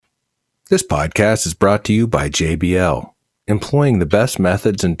This podcast is brought to you by JBL. Employing the best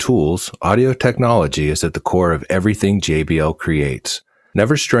methods and tools, audio technology is at the core of everything JBL creates.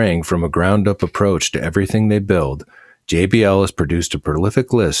 Never straying from a ground-up approach to everything they build, JBL has produced a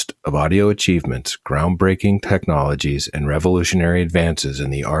prolific list of audio achievements, groundbreaking technologies, and revolutionary advances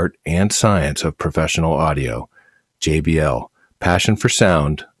in the art and science of professional audio. JBL, passion for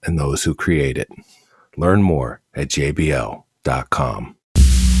sound and those who create it. Learn more at jbl.com.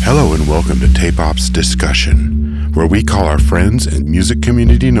 Hello and welcome to Tape Ops Discussion, where we call our friends and music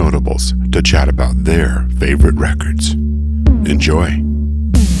community notables to chat about their favorite records. Enjoy.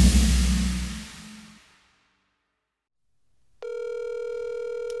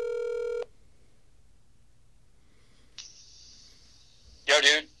 Yo,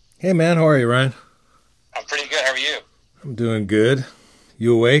 dude. Hey man, how are you, Ryan? I'm pretty good. How are you? I'm doing good.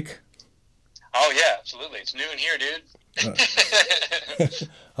 You awake? Oh, yeah, absolutely. It's noon here, dude.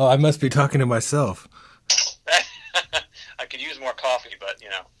 Oh, I must be talking to myself. I could use more coffee, but, you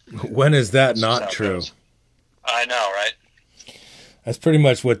know. When is that not true? I know, right? That's pretty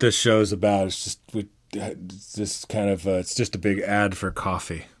much what this show's about. It's just a big ad for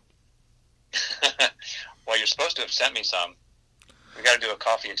coffee. Well, you're supposed to have sent me some. We got to do a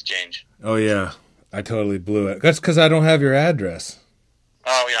coffee exchange. Oh, yeah. I totally blew it. That's because I don't have your address.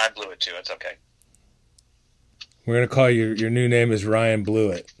 Oh, yeah, I blew it too. It's okay. We're going to call your new name is Ryan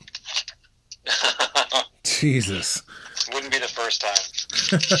Blewett. Jesus. Wouldn't be the first time.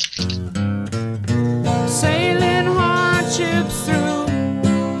 Sailing hardships through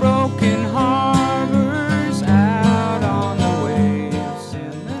broken harbors out on the waves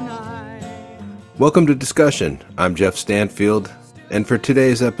in the night. Welcome to Discussion. I'm Jeff Stanfield, and for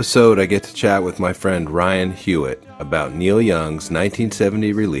today's episode, I get to chat with my friend Ryan Hewitt about Neil Young's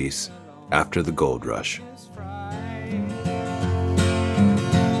 1970 release, After the Gold Rush.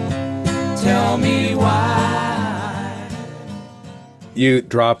 Tell me why. You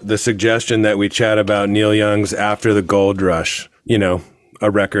dropped the suggestion that we chat about Neil Young's After the Gold Rush. You know, a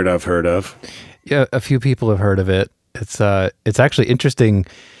record I've heard of. Yeah, a few people have heard of it. It's actually interesting.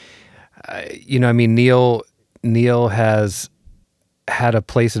 Neil has had a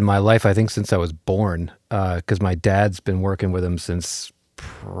place in my life, I think, since I was born, because my dad's been working with him since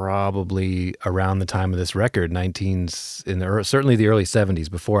probably around the time of this record, certainly the early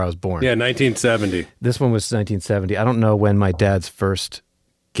 70s, before I was born. Yeah, 1970. This one was 1970. I don't know when my dad's first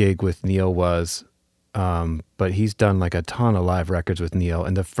gig with Neil was, but he's done like a ton of live records with Neil.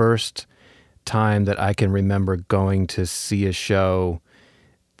 And the first time that I can remember going to see a show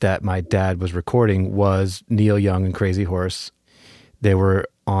that my dad was recording was Neil Young and Crazy Horse. They were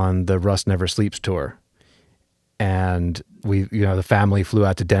on the Rust Never Sleeps tour. And the family flew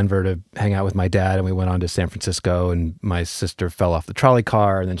out to Denver to hang out with my dad, and we went on to San Francisco, and my sister fell off the trolley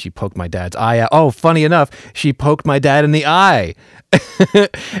car, and then she poked my dad's eye out. Oh, funny enough, she poked my dad in the eye,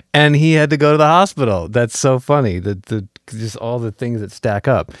 and he had to go to the hospital. That's so funny, just all the things that stack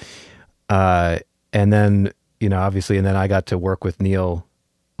up. And then, obviously, and then I got to work with Neil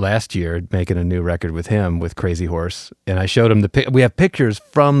last year, making a new record with him, with Crazy Horse, and I showed him we have pictures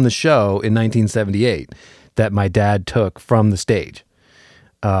from the show in 1978 that my dad took from the stage.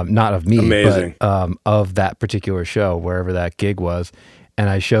 Not of me, Amazing. But of that particular show, wherever that gig was. And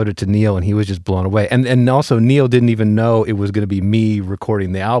I showed it to Neil, and he was just blown away. And also, Neil didn't even know it was going to be me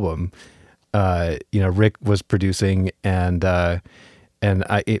recording the album. Rick was producing, and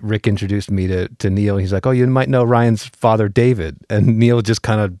Rick introduced me to Neil. And he's like, "Oh, you might know Ryan's father, David." And Neil just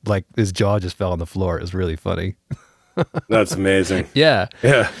kind of like, his jaw just fell on the floor. It was really funny. That's amazing. Yeah.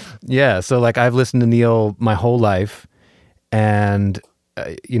 So like, I've listened to Neil my whole life, and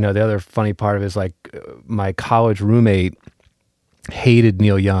the other funny part of it is like, my college roommate hated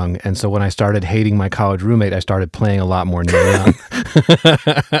Neil Young, and so when I started hating my college roommate, I started playing a lot more Neil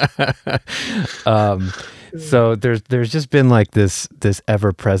Young. So there's just been like this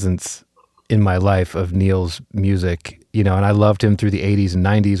ever presence in my life of Neil's music. And I loved him through the 80s and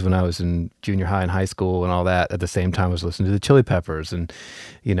 90s when I was in junior high and high school and all that. At the same time, I was listening to the Chili Peppers and,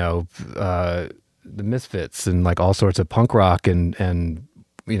 the Misfits and like all sorts of punk rock and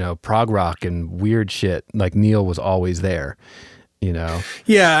prog rock and weird shit. Like, Neil was always there,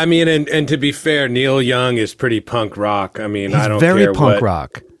 Yeah, I mean, and to be fair, Neil Young is pretty punk rock. I mean, He's I don't very care punk what,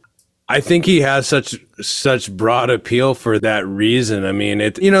 rock. I think he has such broad appeal for that reason. I mean,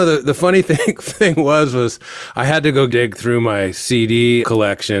 the funny thing was I had to go dig through my CD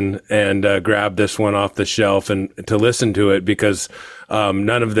collection and grab this one off the shelf and to listen to it because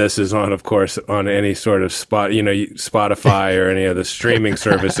none of this is on, of course, on any sort of Spotify or any of the streaming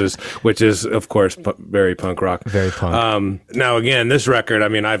services, which is, of course, very punk rock. Very punk. Now, again, this record, I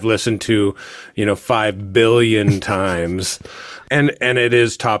mean, I've listened to, 5 billion times. And it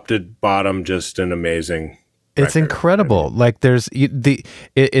is top to bottom just an amazing It's record. incredible. Like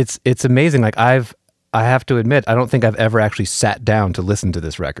it's amazing. Like I have to admit, I don't think I've ever actually sat down to listen to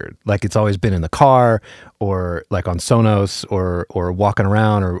this record. Like it's always been in the car or like on Sonos or walking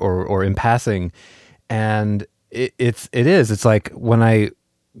around or in passing. And it's like when I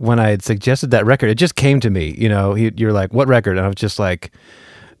had suggested that record, it just came to me, you're like, what record? And I was just like,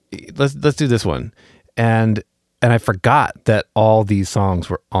 let's do this one. And I forgot that all these songs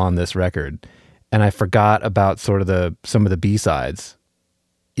were on this record, and I forgot about sort of some of the B-sides.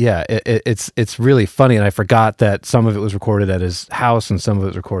 Yeah, it's really funny, and I forgot that some of it was recorded at his house and some of it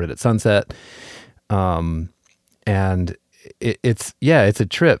was recorded at Sunset. And it's a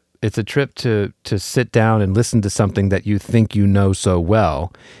trip. It's a trip to sit down and listen to something that you think you know so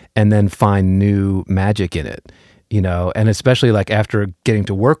well, and then find new magic in it. And especially like after getting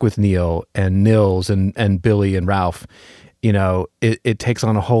to work with Neil and Nils and Billy and Ralph, it takes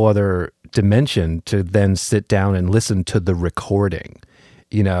on a whole other dimension to then sit down and listen to the recording,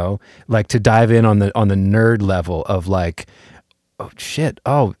 like to dive in on the nerd level of like, oh shit.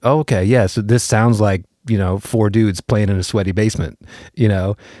 Oh, okay. Yeah. So this sounds like, 4 dudes playing in a sweaty basement,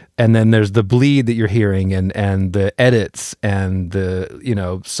 and then there's the bleed that you're hearing and the edits and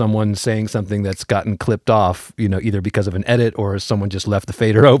the, someone saying something that's gotten clipped off, either because of an edit or someone just left the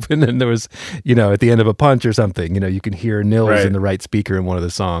fader open and there was, at the end of a punch or something, you can hear Nils in the right speaker in one of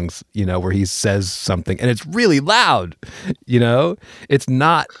the songs, where he says something and it's really loud, it's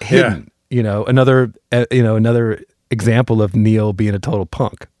not hidden, another example of Neil being a total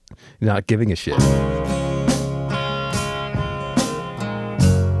punk, not giving a shit.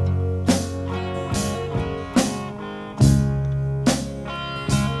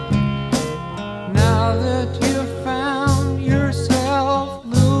 Now that you've found yourself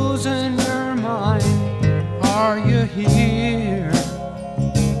losing your mind, are you here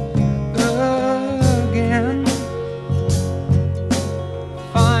again?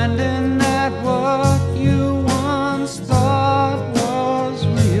 Finding that what you once thought was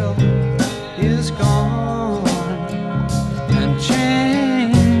real is gone and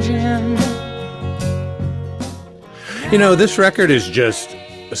changing. This record is just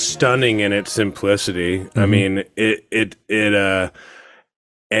stunning in its simplicity. Mm-hmm. I mean, it and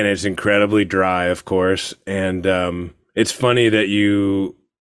it's incredibly dry, of course. And it's funny that you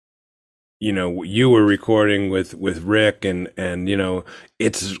were recording with Rick and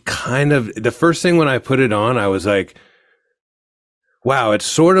it's kind of the first thing when I put it on, I was like, wow, it's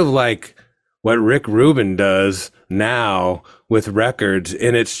sort of like what Rick Rubin does now with records.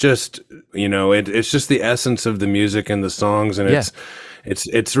 And it's just, it's just the essence of the music and the songs. And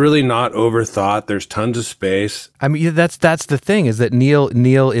it's really not overthought. There's tons of space. I mean, that's the thing, is that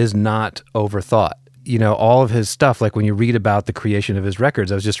Neil is not overthought. All of his stuff, like when you read about the creation of his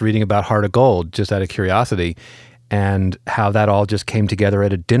records, I was just reading about Heart of Gold just out of curiosity, and how that all just came together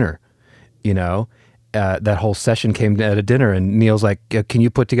at a dinner. That whole session came at a dinner, and Neil's like, can you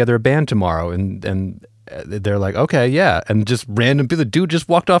put together a band tomorrow? And they're like, okay, yeah. And just random people, the dude just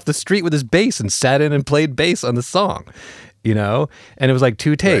walked off the street with his bass and sat in and played bass on the song. And it was like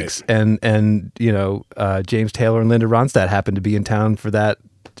 2 takes. Right. And James Taylor and Linda Ronstadt happened to be in town for that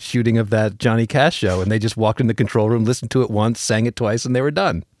shooting of that Johnny Cash show, and they just walked in the control room, listened to it once, sang it twice, and they were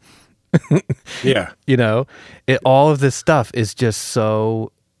done. Yeah. All of this stuff is just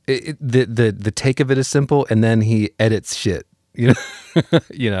so, the take of it is simple, and then he edits shit.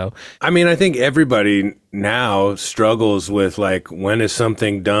 I mean, I think everybody now struggles with like, when is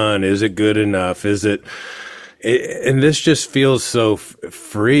something done? Is it good enough? And this just feels so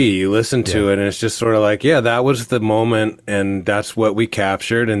free. You listen to it and it's just sort of like, yeah, that was the moment and that's what we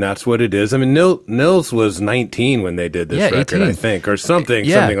captured and that's what it is. I mean, Nils was 19 when they did this record, 18. I think, or something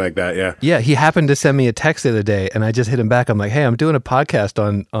like that. Yeah. Yeah. He happened to send me a text the other day and I just hit him back. I'm like, hey, I'm doing a podcast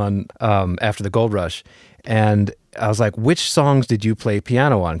on After the Gold Rush. And I was like, which songs did you play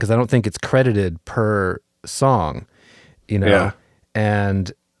piano on? Because I don't think it's credited per song, Yeah.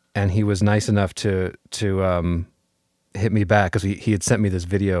 And he was nice enough to hit me back, because he had sent me this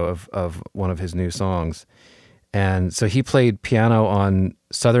video of one of his new songs. And so he played piano on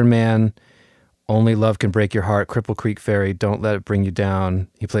Southern Man, Only Love Can Break Your Heart, Cripple Creek Ferry, Don't Let It Bring You Down.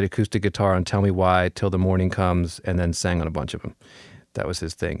 He played acoustic guitar on Tell Me Why, Till the Morning Comes, and then sang on a bunch of them. That was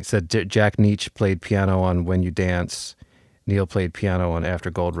his thing. He said Jack Nietzsche played piano on When You Dance. Neil played piano on After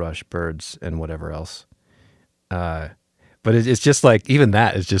Gold Rush, Birds, and whatever else. But it's just like, even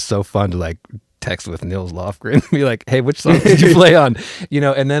that is just so fun to like text with Nils Lofgren, be like, hey, which song did you play on?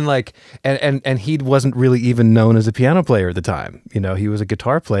 And then like, and he wasn't really even known as a piano player at the time. He was a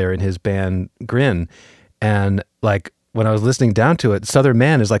guitar player in his band Grin. And like, when I was listening down to it, Southern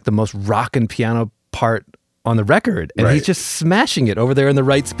Man is like the most rockin' piano part on the record. And he's just smashing it over there in the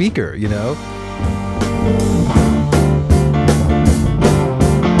right speaker,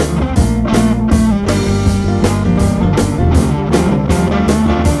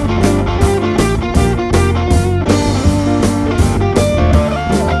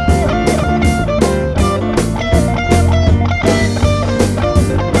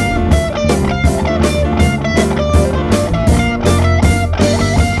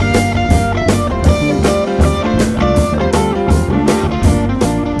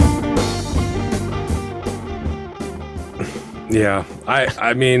 Yeah,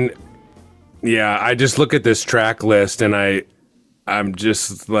 I mean, yeah, I just look at this track list and I'm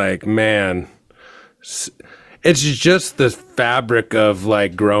just like, man, it's just the fabric of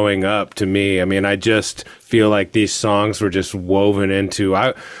like growing up to me. I mean, I just feel like these songs were just woven into,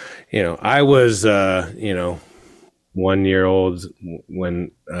 I was, 1 year old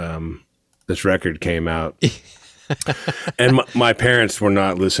when this record came out. And my parents were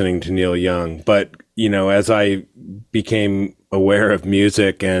not listening to Neil Young, but as I became aware of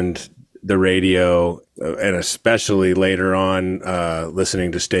music and the radio, and especially later on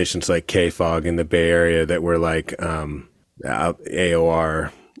listening to stations like K-Fog in the Bay Area that were like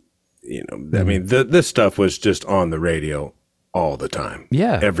AOR, I mean, this stuff was just on the radio all the time.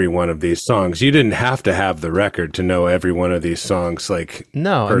 Yeah. Every one of these songs. You didn't have to have the record to know every one of these songs, like,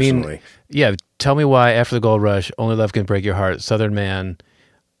 no, personally. I mean, yeah, Tell Me Why, After the Gold Rush, Only Love Can Break Your Heart, Southern Man,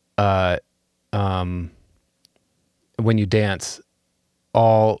 When You Dance,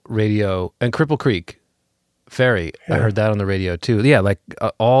 all radio, and Cripple Creek Ferry. Yeah. I heard that on the radio too. Yeah, like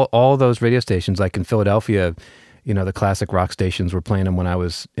all those radio stations, like in Philadelphia, the classic rock stations were playing them when I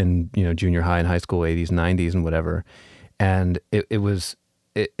was in junior high and high school, 80s, 90s, and whatever. And it's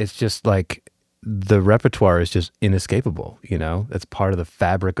just like the repertoire is just inescapable. It's part of the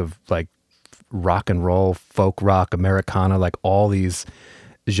fabric of like rock and roll, folk rock, Americana, like all these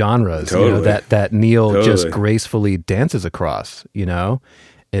genres, totally. That Neil just gracefully dances across.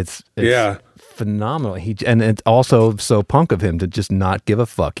 It's yeah, phenomenal. And it's also so punk of him to just not give a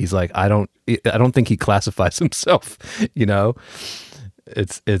fuck. He's like, I don't think he classifies himself.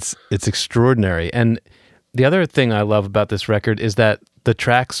 It's extraordinary. And the other thing I love about this record is that the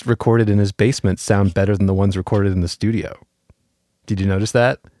tracks recorded in his basement sound better than the ones recorded in the studio. Did you notice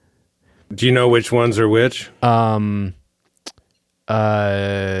that? Do you know which ones are which?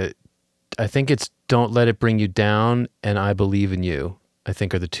 I think it's Don't Let It Bring You Down and I Believe in You, I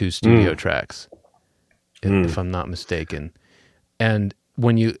think, are the two studio tracks, if I'm not mistaken. And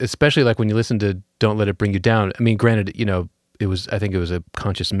especially like when you listen to Don't Let It Bring You Down, I mean, granted, I think it was a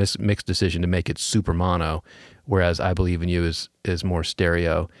conscious mix decision to make it super mono, whereas I Believe in You is more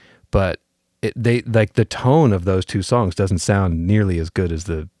stereo. But they like the tone of those two songs doesn't sound nearly as good as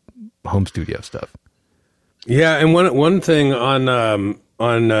the home studio stuff. Yeah, and one thing on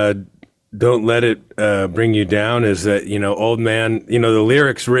Don't Let It Bring You Down is that, old man, the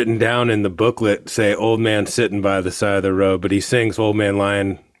lyrics written down in the booklet say old man sitting by the side of the road, but he sings old man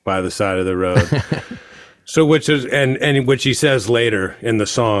lying by the side of the road. So which is and which he says later in the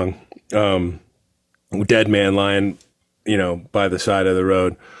song, dead man lying, by the side of the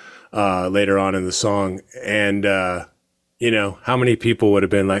road, later on in the song. And how many people would have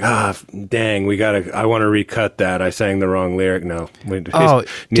been like, dang, I want to recut that. I sang the wrong lyric. No. Neil's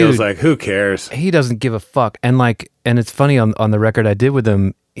dude, like, who cares? He doesn't give a fuck. And it's funny on the record I did with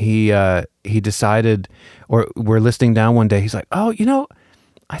him, he decided, or we're listening down one day, he's like,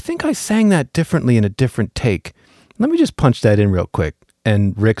 I think I sang that differently in a different take. Let me just punch that in real quick.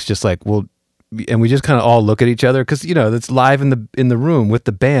 And Rick's just like, well, and we just kind of all look at each other because, it's live in the room with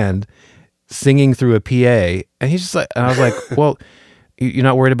the band singing through a PA. And he's just like, and I was like, well, you're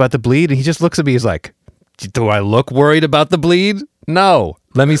not worried about the bleed? And he just looks at me, he's like, do I look worried about the bleed? No,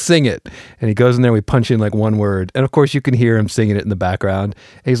 let me sing it. And he goes in there, we punch in like one word. And of course you can hear him singing it in the background.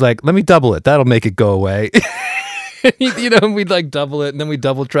 And he's like, let me double it. That'll make it go away. We'd like double it and then we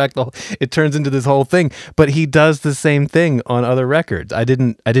double track it turns into this whole thing. But he does the same thing on other records. I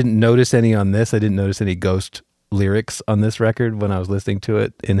didn't notice any on this. I didn't notice any ghost lyrics on this record when I was listening to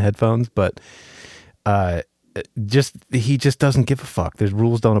it in headphones, but he just doesn't give a fuck. The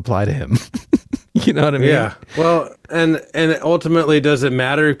rules don't apply to him. You know what I mean? Yeah. Well, and ultimately, does it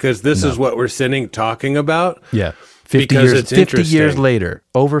matter? Because this is what we're sitting talking about. Yeah. 50 because years, it's 50 interesting. years later,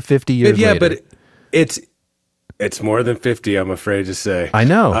 over 50 years Yeah, later. but it's more than 50, I'm afraid to say. I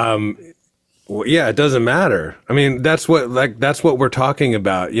know. Well, yeah, it doesn't matter. I mean, that's what we're talking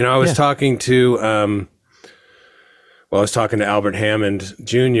about. You know, I was talking to I was talking to Albert Hammond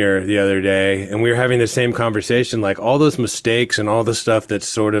Jr. the other day, and we were having the same conversation, like all those mistakes and all the stuff that's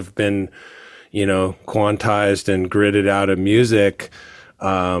sort of been, you know, quantized and gridded out of music,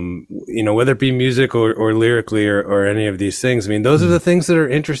 you know, whether it be music or lyrically or any of these things. I mean, those are the things that are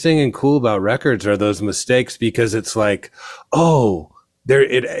interesting and cool about records, are those mistakes, because it's like, oh, there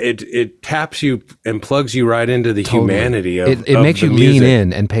it taps you and plugs you right into the humanity of it of makes the you music. lean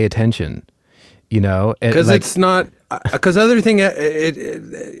in and pay attention, you know, Because like, it's not, because other thing,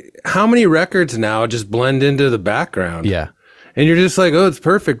 how many records now just blend into the background? yeah. And you're just like, oh, it's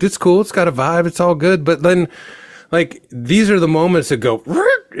perfect. It's cool. It's got a vibe. It's all good. But then, like, these are the moments that go,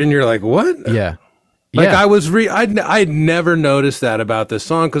 and you're like, what? Yeah. Like, yeah. I'd never noticed that about this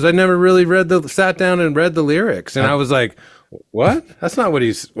song, because I never really sat down and read the lyrics. And I was like, what? That's not what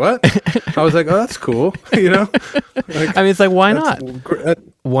what? I was like, oh, that's cool. You know? Like, I mean, it's like, why not?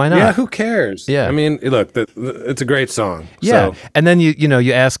 Why not? Yeah, who cares? Yeah. I mean, look, it's a great song. Yeah. So, And then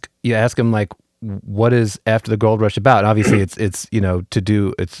you ask him, like, what is After the Gold Rush about? Obviously it's you know, to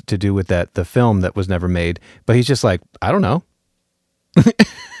do with the film that was never made, but he's just like, I don't know.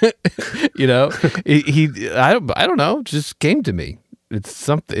 You know, I don't know, it just came to me. It's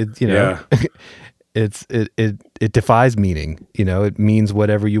something, you know. yeah. it defies meaning, you know. It means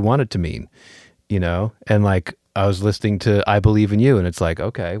whatever you want it to mean, you know. And like, I was listening to I Believe in You, and it's like,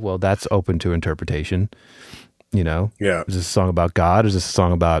 okay, well, that's open to interpretation, you know. Yeah. Is this a song about God? Is this a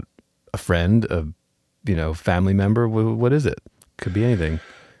song about a friend, a, you know, family member? What is it? Could be anything.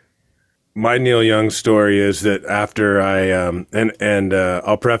 My Neil Young story is that after I and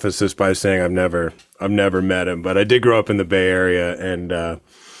I'll preface this by saying I've never met him, but I did grow up in the Bay Area, and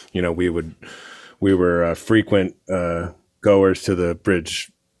you know, we were frequent goers to the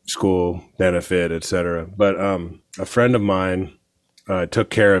Bridge School benefit, etc. But a friend of mine took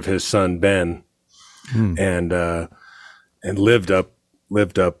care of his son Ben, and lived up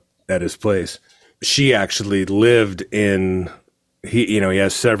at his place. She actually lived in. He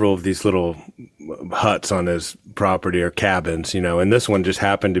has several of these little huts on his property, or cabins, you know, and this one just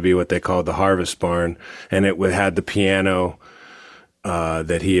happened to be what they called the Harvest Barn, and it had the piano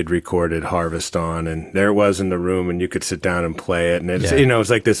that he had recorded Harvest on, and there it was in the room, and you could sit down and play it, and it's you know, it's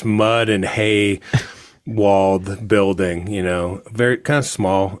like this mud and hay walled building, you know, very kind of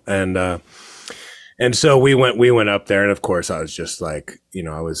small, and so we went up there, and of course I was just like, you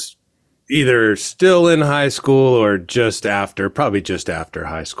know, I was either still in high school or probably just after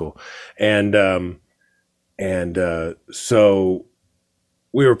high school. And so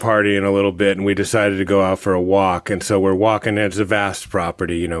we were partying a little bit, and we decided to go out for a walk. And so we're walking, and it's a vast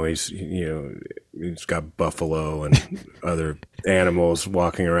property, you know, he's got buffalo and other animals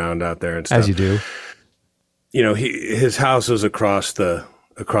walking around out there and stuff. As you do. You know, his house was across the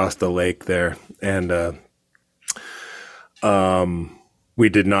lake there. And, we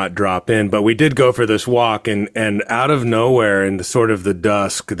did not drop in, but we did go for this walk, and out of nowhere, in the sort of the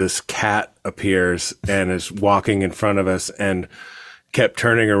dusk, this cat appears and is walking in front of us, and kept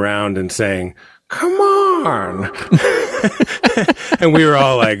turning around and saying, "Come on." And we were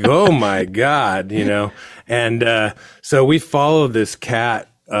all like, oh my God, you know? And so we followed this cat,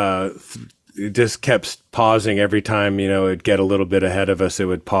 it just kept pausing every time, you know, it'd get a little bit ahead of us, it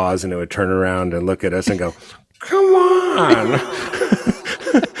would pause, and it would turn around and look at us and go, "Come on."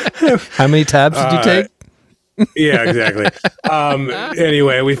 How many tabs did you take? Yeah, exactly.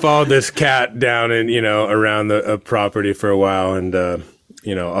 Anyway, we followed this cat down and, you know, around the property for a while, and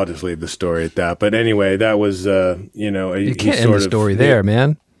you know, I'll just leave the story at that. But anyway, that was you know, You can't end the story there,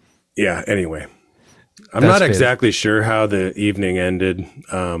 man. Yeah. Anyway, I'm That's not fair. exactly sure how the evening ended.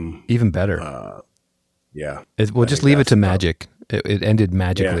 Even better. Yeah, We'll just leave it to magic. It ended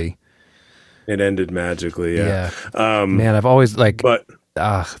magically. it ended magically. Yeah. Man, I've always like, But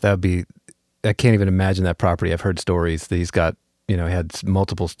that would be, I can't even imagine that property. I've heard stories that he's got, you know, he had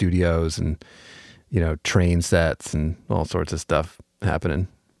multiple studios and, you know, train sets and all sorts of stuff happening.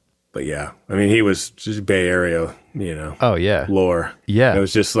 But yeah, I mean, he was just Bay Area, you know. Oh yeah. Lore. Yeah. It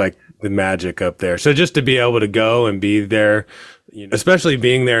was just like the magic up there. So just to be able to go and be there, you know, especially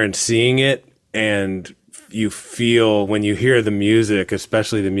being there and seeing it and you feel when you hear the music,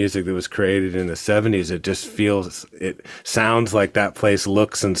 especially the music that was created in the 70s, it sounds like that place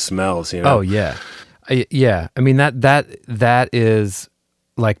looks and smells, you know? Oh yeah. Yeah. I mean, that is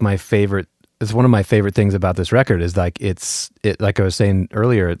like my favorite. It's one of my favorite things about this record is like, like I was saying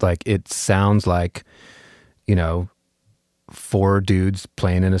earlier, like it sounds like, you know, 4 dudes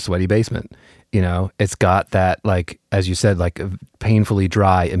playing in a sweaty basement. You know, it's got that, like, as you said, like a painfully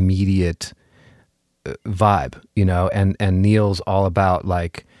dry, immediate vibe, you know, and Neil's all about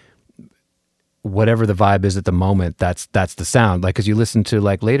like whatever the vibe is at the moment, that's the sound. Like, cause you listen to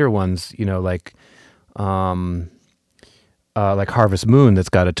like later ones, you know, like Harvest Moon, that's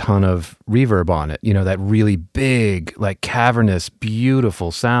got a ton of reverb on it, you know, that really big, like cavernous,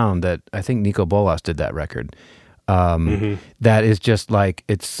 beautiful sound that I think Nico Bolas did that record. That is just like,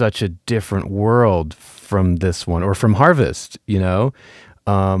 it's such a different world from this one or from Harvest, you know?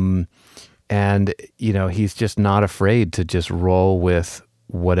 And, you know, he's just not afraid to just roll with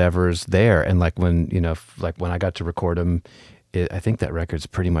whatever's there. And like when, you know, like when I got to record him, I think that record's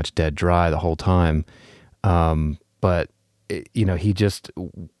pretty much dead dry the whole time. But, you know, he just,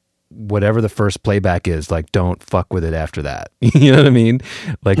 whatever the first playback is, like, don't fuck with it after that. You know what I mean?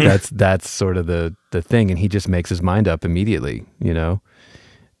 Like that's sort of the thing. And he just makes his mind up immediately, you know?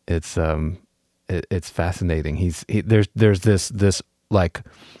 It's fascinating. There's this like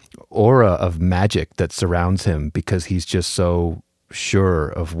aura of magic that surrounds him because he's just so sure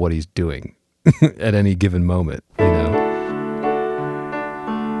of what he's doing at any given moment, you know?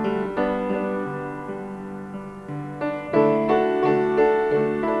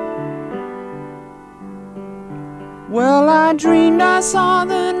 Well, I dreamed I saw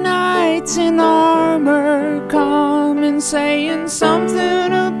the knights in armor coming, saying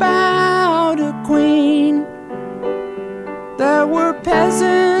something about a queen. There were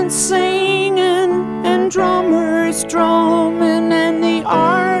peasants singing and drummers drumming, and the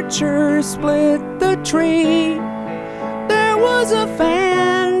archers split the tree. There was a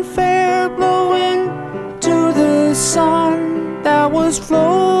fanfare blowing to the sun that was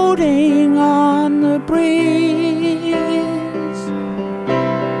floating on the breeze.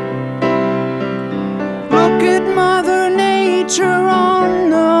 Look at Mother Nature on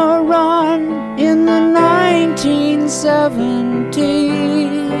the run in the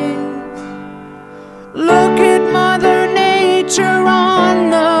 1970s. Look at Mother Nature on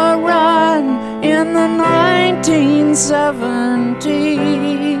the run in the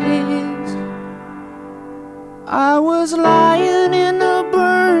 1970s. I was lying in a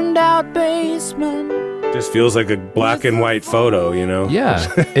burned out basement. Just feels like a black and white photo, you know? Yeah,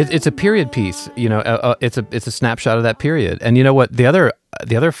 it's a period piece. You know, it's a snapshot of that period. And you know what? The other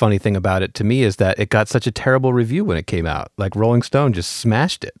funny thing about it to me is that it got such a terrible review when it came out. Like Rolling Stone just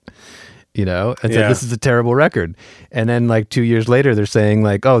smashed it, you know, and said this is a terrible record. And then like 2 years later, they're saying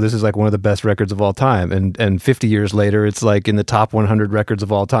like, oh, this is like one of the best records of all time. And 50 years later, it's like in the top 100 records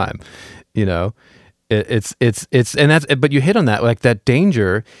of all time. You know, it's and that's, but you hit on that, like that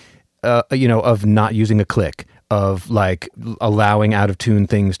danger. You know, of not using a click, of like allowing out of tune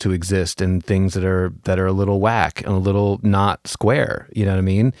things to exist and things that are a little whack and a little not square. You know what I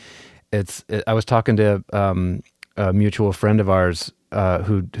mean? I was talking to a mutual friend of ours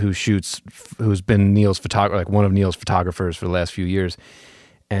who's been Neil's photographer, like one of Neil's photographers for the last few years,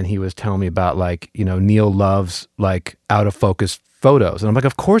 and he was telling me about like, you know, Neil loves like out of focus photos. And I'm like,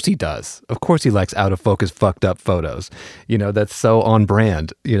 of course he does. Of course he likes out of focus, fucked up photos. You know, that's so on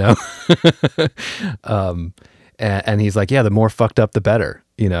brand, you know? And he's like, yeah, the more fucked up, the better,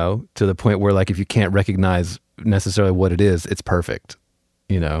 you know, to the point where like, if you can't recognize necessarily what it is, it's perfect,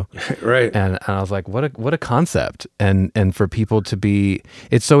 you know? Right. And I was like, what a concept. And for people to be,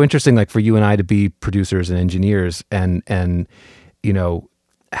 it's so interesting, like for you and I to be producers and engineers and, you know,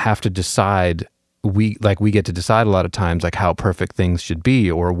 have to decide, we get to decide a lot of times like how perfect things should be,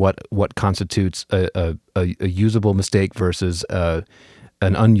 or what constitutes a usable mistake versus an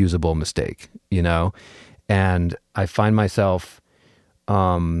unusable mistake, you know? And I find myself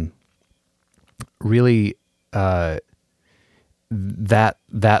really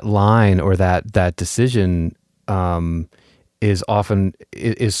that line or that decision is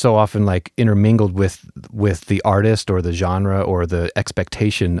so often like intermingled with the artist or the genre or the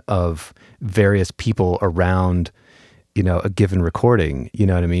expectation of various people around, you know, a given recording. You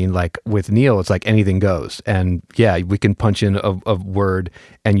know what I mean? Like with Neil, it's like anything goes. And yeah, we can punch in a word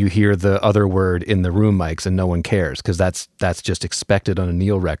and you hear the other word in the room mics and no one cares, because that's just expected on a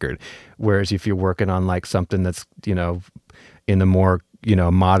Neil record. Whereas if you're working on like something that's, you know, in the more, you know,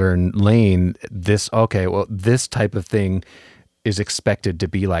 modern lane, this type of thing is expected to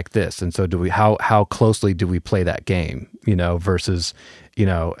be like this, and so do we. How closely do we play that game? Versus,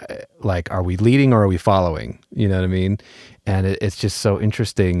 like, are we leading or are we following? You know what I mean? And it's just so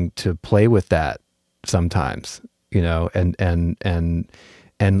interesting to play with that sometimes. And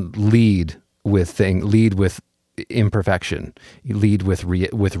lead with imperfection. You lead with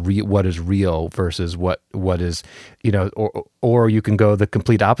what is real versus what is, or you can go the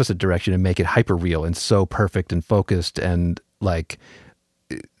complete opposite direction and make it hyper real and so perfect and focused and like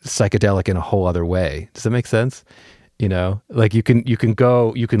psychedelic in a whole other way. Does that make sense? Like you can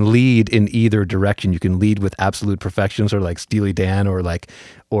lead in either direction. You can lead with absolute perfections, or like Steely Dan, or like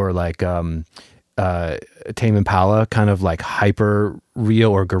Tame Impala, kind of like hyper real,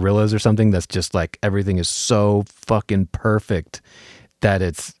 or Gorillaz or something that's just like everything is so fucking perfect that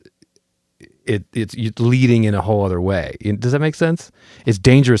it's leading in a whole other way. Does that make sense? It's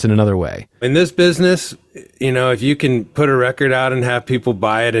dangerous in another way. In this business, if you can put a record out and have people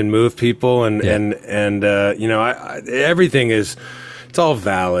buy it and move people and everything is, it's all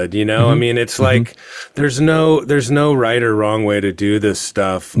valid, Mm-hmm. I mean, it's like, there's no right or wrong way to do this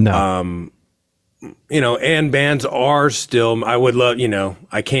stuff. No. And bands are still, I would love,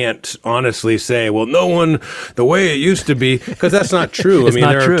 I can't honestly say, well, no one, the way it used to be, because that's not true. It's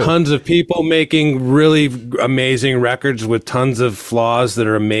not there true. are tons of people making really amazing records with tons of flaws that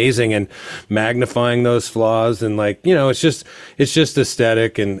are amazing, and magnifying those flaws. And like, it's just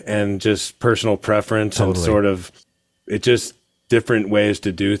aesthetic and just personal preference. Totally. And sort of, it just different ways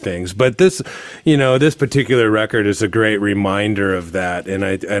to do things. But this, this particular record is a great reminder of that. And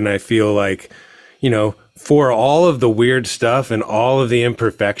I feel like, for all of the weird stuff and all of the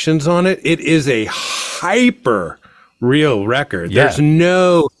imperfections on it, it is a hyper real record. Yeah.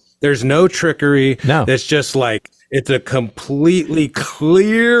 There's no trickery. No. It's just like, it's a completely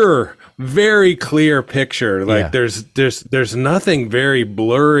clear, very clear picture. Like there's nothing very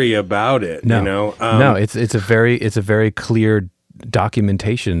blurry about it. No. No, it's a very clear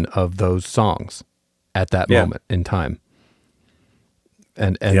documentation of those songs at that moment in time.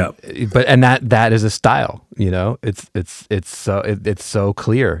 And that is a style, it's so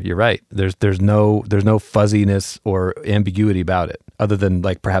clear. You're right. There's no fuzziness or ambiguity about it, other than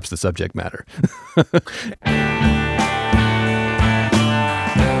like perhaps the subject matter.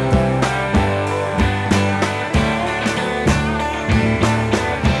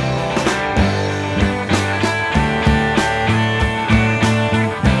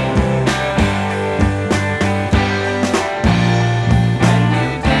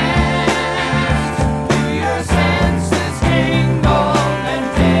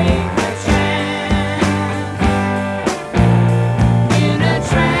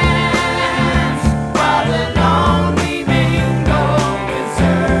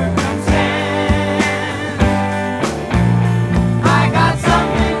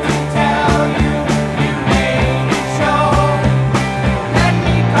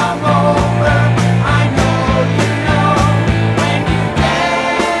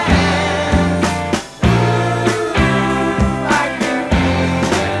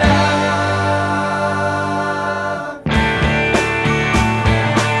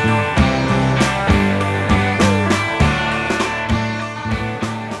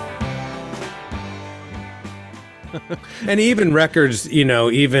 And even records,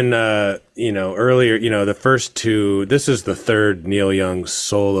 earlier, the first two, this is the third Neil Young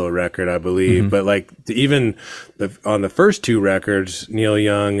solo record, I believe. But like even on the first two records, Neil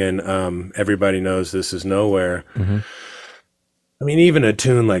Young and Everybody Knows This Is Nowhere. I mean, even a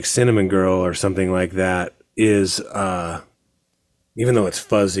tune like Cinnamon Girl or something like that is, even though it's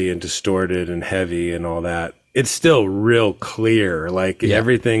fuzzy and distorted and heavy and all that, it's still real clear. Like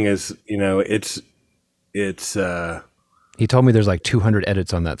everything is, it's He told me there's like 200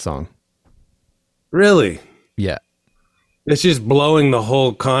 edits on that song. Really? Yeah. It's just blowing the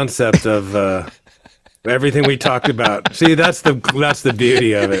whole concept of everything we talked about. See, that's the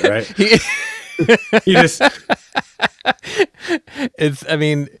beauty of it, right? You just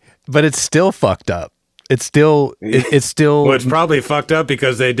but it's still fucked up. It's still well, it's probably fucked up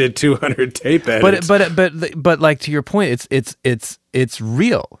because they did 200 tape edits. But like to your point, it's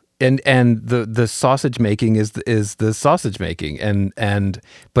real. And the sausage making is the sausage making,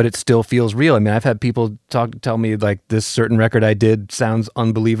 but it still feels real. I mean, I've had people tell me like this certain record I did sounds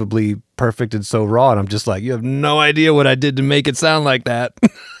unbelievably perfect and so raw, and I'm just like, you have no idea what I did to make it sound like that.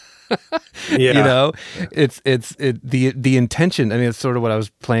 Yeah. It's the intention. I mean, it's sort of what I was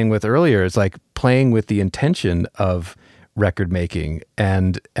playing with earlier. It's like playing with the intention of record making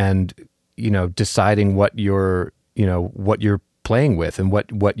and deciding what you're playing with and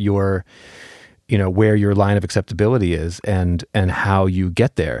what you're where your line of acceptability is and how you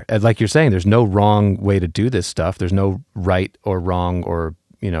get there. And like you're saying, there's no wrong way to do this stuff. There's no right or wrong or,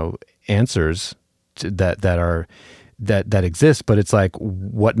 answers that exist, but it's like,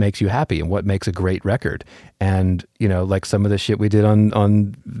 what makes you happy and what makes a great record? And, like some of the shit we did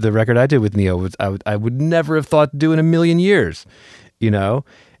on the record I did with Neo was, I would never have thought to do in a million years,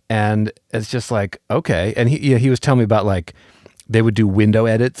 and it's just like, okay. And he was telling me about like, they would do window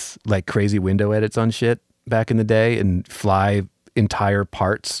edits, like crazy window edits on shit back in the day and fly entire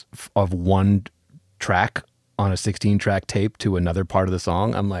parts of one track on a 16-track tape to another part of the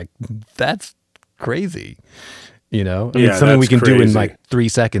song. I'm like, that's crazy. It's something we can do in like 3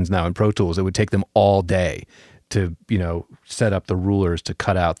 seconds now in Pro Tools. It would take them all day to, set up the rulers to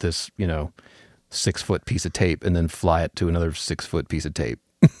cut out this, 6-foot piece of tape and then fly it to another 6-foot piece of tape.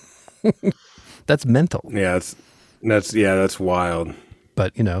 That's mental. Yeah, that's wild.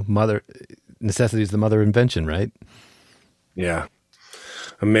 But, necessity is the mother of invention, right? Yeah.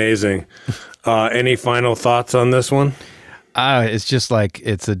 Amazing. Any final thoughts on this one? It's just like,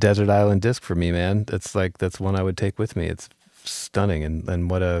 it's a desert island disc for me, man. It's like, that's one I would take with me. It's stunning. And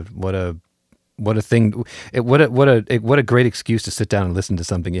what a thing. What a great excuse to sit down and listen to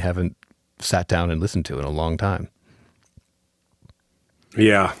something you haven't sat down and listened to in a long time.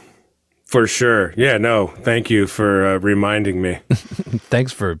 Yeah, for sure. Yeah, no, thank you for reminding me.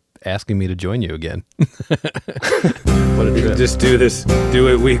 Thanks for asking me to join you again. What a trip. Just do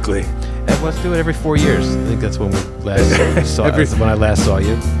it weekly. And let's do it every 4 years. I think that's when we last saw when I last saw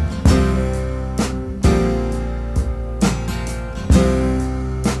you.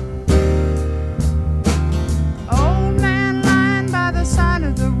 Old man lying by the side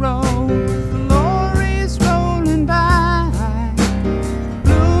of the road, the lorries rolling by,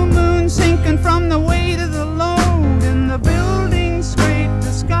 blue moon sinking from the weight of the load, and the buildings scrape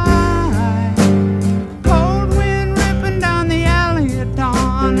the sky, cold wind ripping down the alley at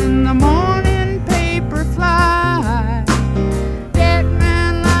dawn, and the morning paper fly, dead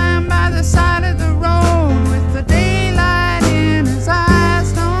man lying by the side of the road with the daylight in his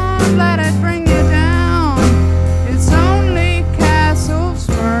eyes. Don't let it bring you down, it's only castles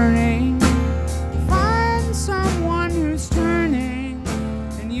burning. Find someone who's turning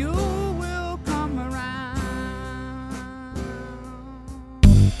and you will come around.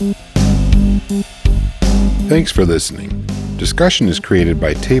 Thanks for listening. Discussion is created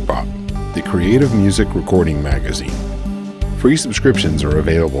by Tape Op, the creative music recording magazine. Free subscriptions are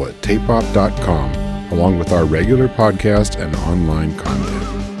available at tapeop.com, along with our regular podcast and online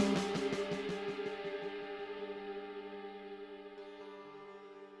content.